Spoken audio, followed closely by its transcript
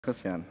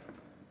Christian.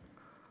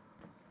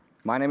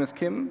 My name is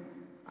Kim.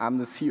 I'm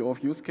the CEO of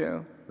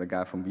Yuscale, the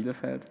guy from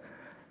Bielefeld.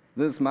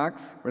 This is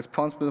Max,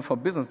 responsible for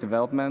business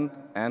development,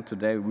 and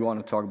today we want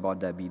to talk about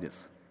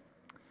diabetes.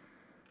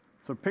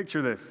 So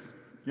picture this.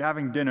 You're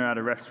having dinner at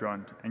a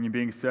restaurant, and you're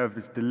being served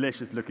this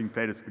delicious-looking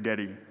plate of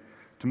spaghetti.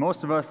 To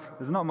most of us,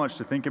 there's not much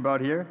to think about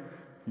here.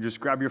 You just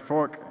grab your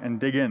fork and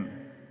dig in.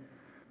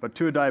 But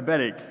to a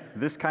diabetic,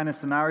 this kind of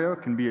scenario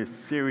can be a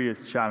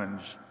serious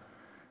challenge.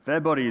 Their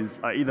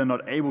bodies are either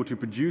not able to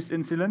produce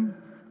insulin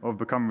or have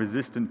become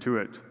resistant to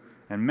it.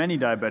 And many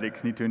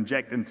diabetics need to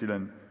inject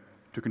insulin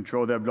to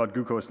control their blood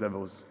glucose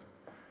levels.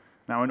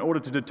 Now, in order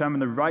to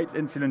determine the right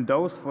insulin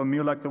dose for a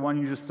meal like the one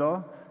you just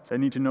saw, they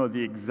need to know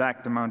the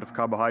exact amount of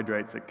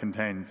carbohydrates it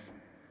contains.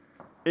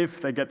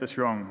 If they get this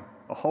wrong,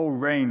 a whole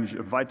range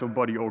of vital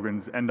body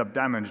organs end up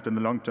damaged in the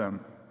long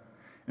term.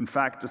 In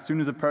fact, as soon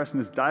as a person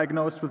is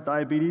diagnosed with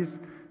diabetes,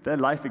 their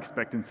life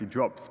expectancy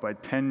drops by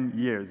 10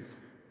 years.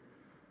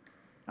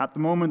 At the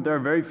moment, there are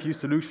very few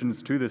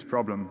solutions to this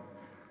problem.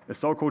 A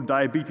so-called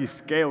diabetes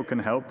scale can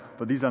help,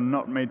 but these are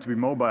not made to be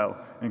mobile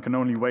and can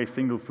only weigh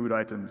single food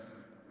items.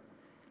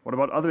 What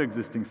about other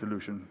existing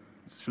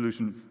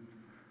solutions?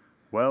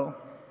 Well,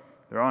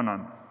 there are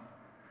none.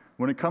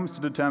 When it comes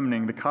to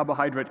determining the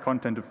carbohydrate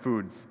content of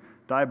foods,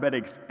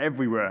 diabetics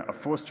everywhere are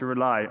forced to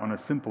rely on a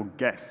simple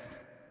guess.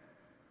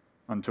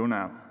 Until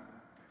now.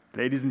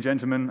 Ladies and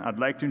gentlemen, I'd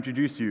like to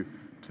introduce you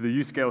to the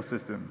Yuscale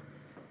system.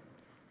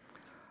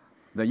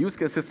 The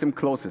Yuscale system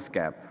closes this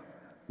gap.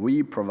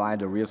 We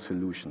provide a real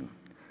solution.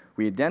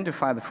 We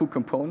identify the food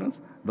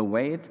components, the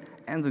weight,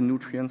 and the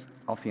nutrients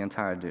of the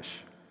entire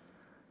dish.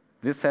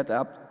 This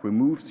setup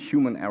removes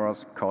human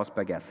errors caused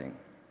by guessing.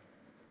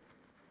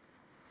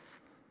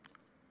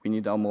 We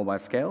need our mobile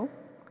scale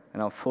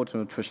and our photo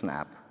nutrition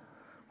app.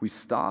 We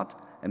start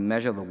and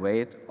measure the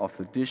weight of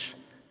the dish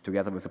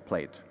together with the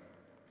plate.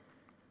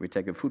 We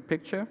take a food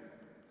picture,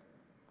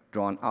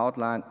 draw an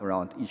outline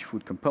around each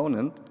food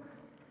component,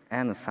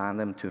 and assign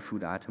them to a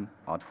food item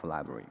out of the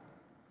library.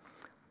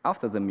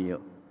 After the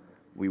meal,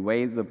 we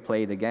weigh the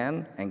plate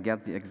again and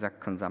get the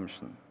exact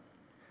consumption.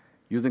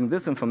 Using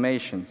this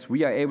information,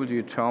 we are able to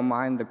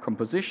determine the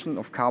composition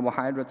of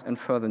carbohydrates and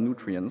further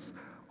nutrients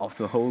of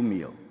the whole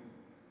meal.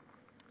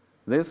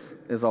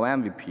 This is our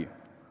MVP,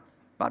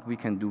 but we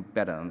can do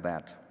better than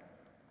that.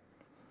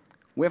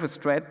 We have a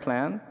straight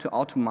plan to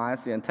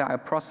optimize the entire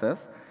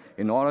process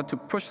in order to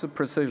push the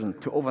precision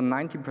to over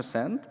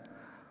 90%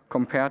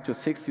 compared to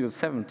 60 or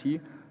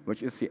 70,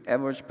 which is the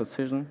average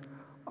precision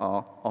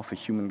of a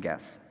human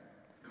guess.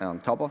 And on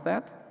top of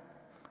that,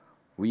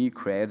 we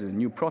created a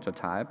new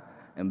prototype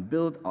and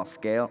built our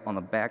scale on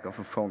the back of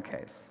a phone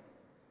case.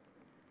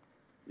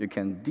 You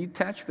can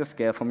detach the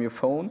scale from your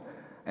phone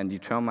and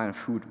determine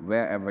food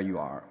wherever you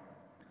are.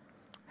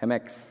 Hey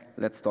Max,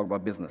 let's talk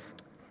about business.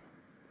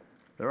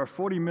 There are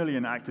 40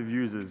 million active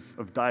users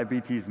of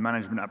diabetes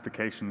management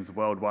applications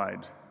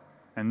worldwide,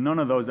 and none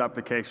of those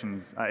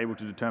applications are able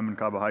to determine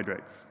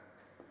carbohydrates.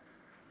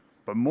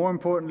 But more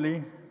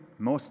importantly,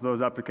 most of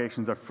those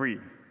applications are free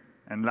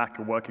and lack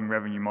a working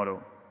revenue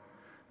model.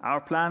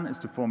 Our plan is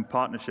to form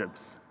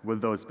partnerships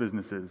with those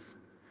businesses.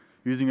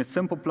 Using a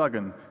simple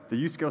plugin, the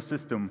Yuscale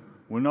system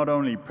will not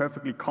only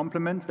perfectly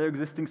complement their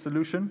existing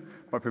solution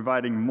by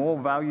providing more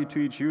value to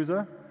each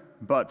user,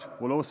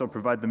 but will also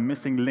provide the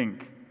missing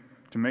link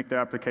to make their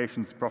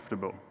applications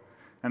profitable.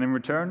 And in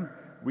return,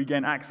 we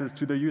gain access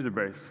to their user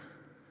base.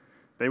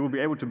 They will be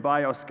able to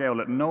buy our scale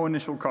at no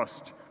initial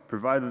cost,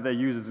 provided their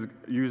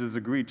users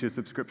agree to a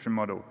subscription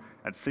model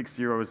at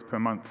 €6 per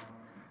month.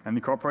 And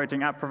the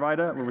cooperating app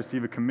provider will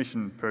receive a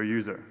commission per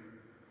user.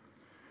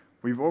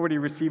 We've already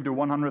received a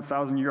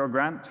 €100,000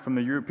 grant from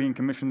the European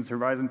Commission's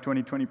Horizon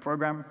 2020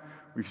 program.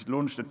 We've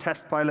launched a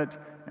test pilot,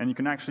 and you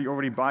can actually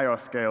already buy our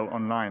scale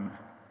online.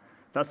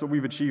 That's what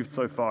we've achieved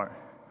so far.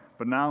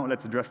 But now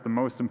let's address the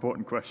most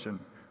important question.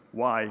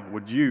 Why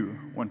would you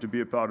want to be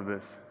a part of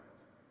this?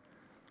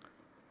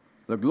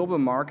 The global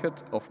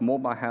market of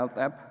mobile health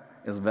app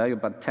is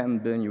valued by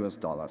 $10 billion,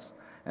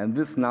 and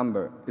this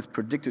number is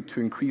predicted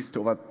to increase to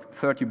over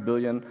 $30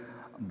 billion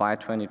by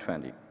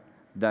 2020.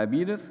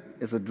 Diabetes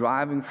is a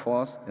driving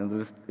force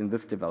in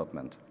this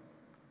development.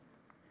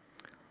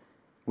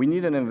 We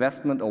need an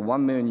investment of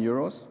 €1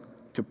 million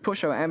to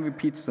push our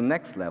MVP to the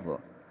next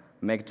level,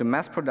 make it to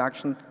mass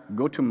production,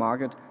 go to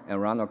market,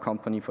 and run our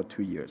company for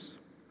 2 years.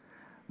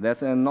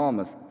 There's an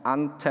enormous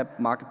untapped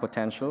market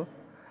potential,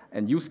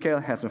 and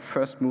Yuscale has a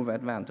first-mover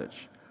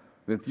advantage.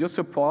 With your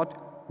support,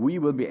 we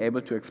will be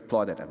able to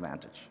exploit that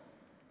advantage.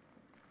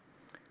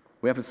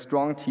 We have a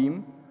strong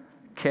team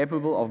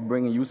capable of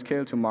bringing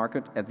Yuscale to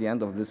market at the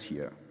end of this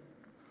year.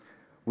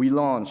 We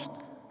launched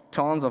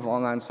tons of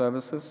online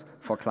services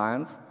for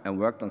clients and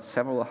worked on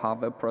several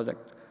hardware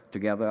projects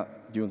together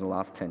during the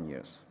last 10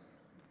 years.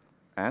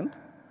 And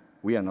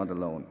we are not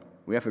alone.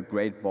 We have a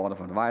great board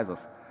of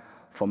advisors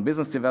from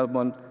business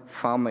development,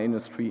 pharma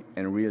industry,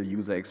 and real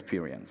user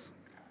experience.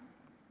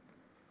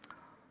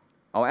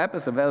 Our app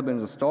is available in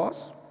the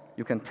stores.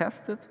 You can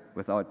test it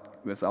with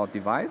our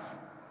device.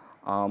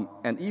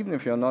 and even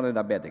if you're not a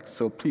diabetic.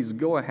 So please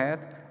go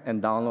ahead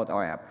and download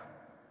our app.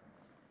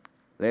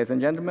 Ladies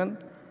and gentlemen,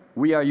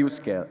 we are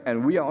Yuscale,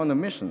 and we are on a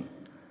mission.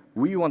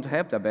 We want to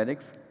help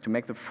diabetics to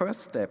make the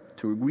first step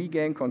to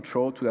regain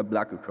control to their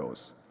blood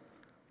glucose.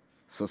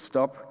 So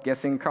stop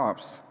guessing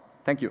carbs.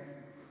 Thank you.